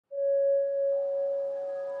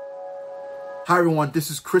Hi everyone,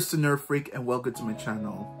 this is Chris the Nerd Freak and welcome to my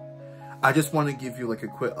channel. I just want to give you like a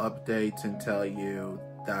quick update and tell you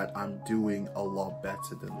that I'm doing a lot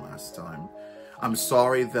better than last time. I'm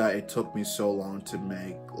sorry that it took me so long to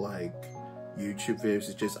make like YouTube videos.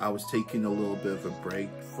 It's just I was taking a little bit of a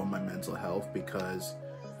break from my mental health because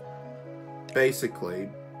basically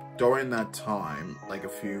during that time, like I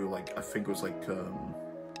think it was like a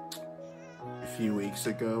few weeks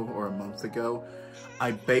ago or a month ago,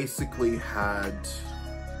 I basically had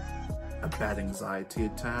a bad anxiety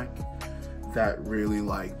attack that really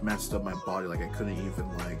like messed up my body. Like I couldn't even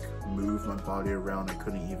like move my body around. I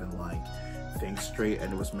couldn't even like think straight,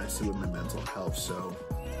 and it was messing with my mental health. So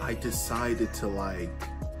I decided to like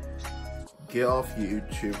get off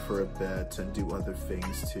YouTube for a bit and do other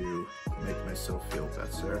things to make myself feel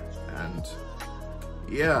better. And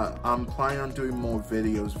yeah, I'm planning on doing more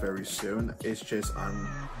videos very soon. It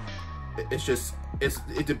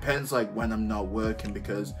depends like when I'm not working,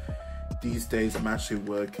 because these days I'm actually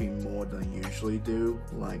working more than I usually do.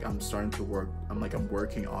 Like I'm starting to work, I'm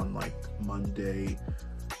working on like Monday,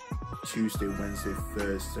 Tuesday, Wednesday,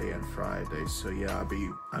 Thursday and Friday. So yeah,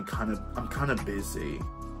 I'm kind of busy.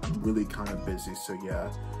 I'm really kind of busy. So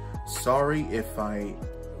yeah, sorry if I'm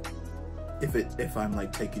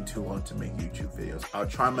like taking too long to make YouTube videos. I'll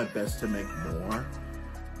try my best to make more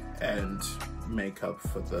and make up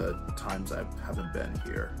for the times I haven't been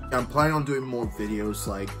here. I'm planning on doing more videos,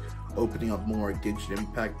 like opening up more Genshin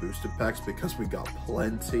Impact booster packs, because we got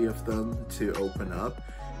plenty of them to open up.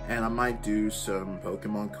 And I might do some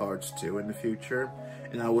Pokemon cards too in the future.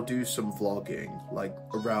 And I will do some vlogging like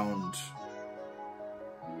around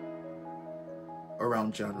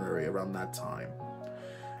January, around that time.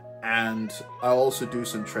 And I'll also do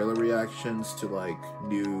some trailer reactions to like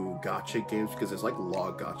new gacha games, because there's like a lot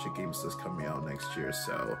of gacha games that's coming out next year.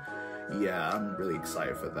 So yeah, I'm really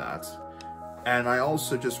excited for that. And I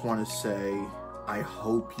also just want to say, I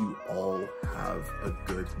hope you all have a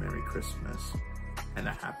good Merry Christmas and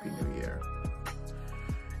a Happy New Year.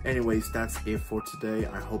 Anyways, that's it for today.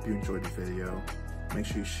 I hope you enjoyed the video. Make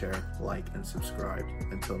sure you share, like, and subscribe.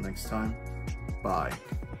 Until next time, bye.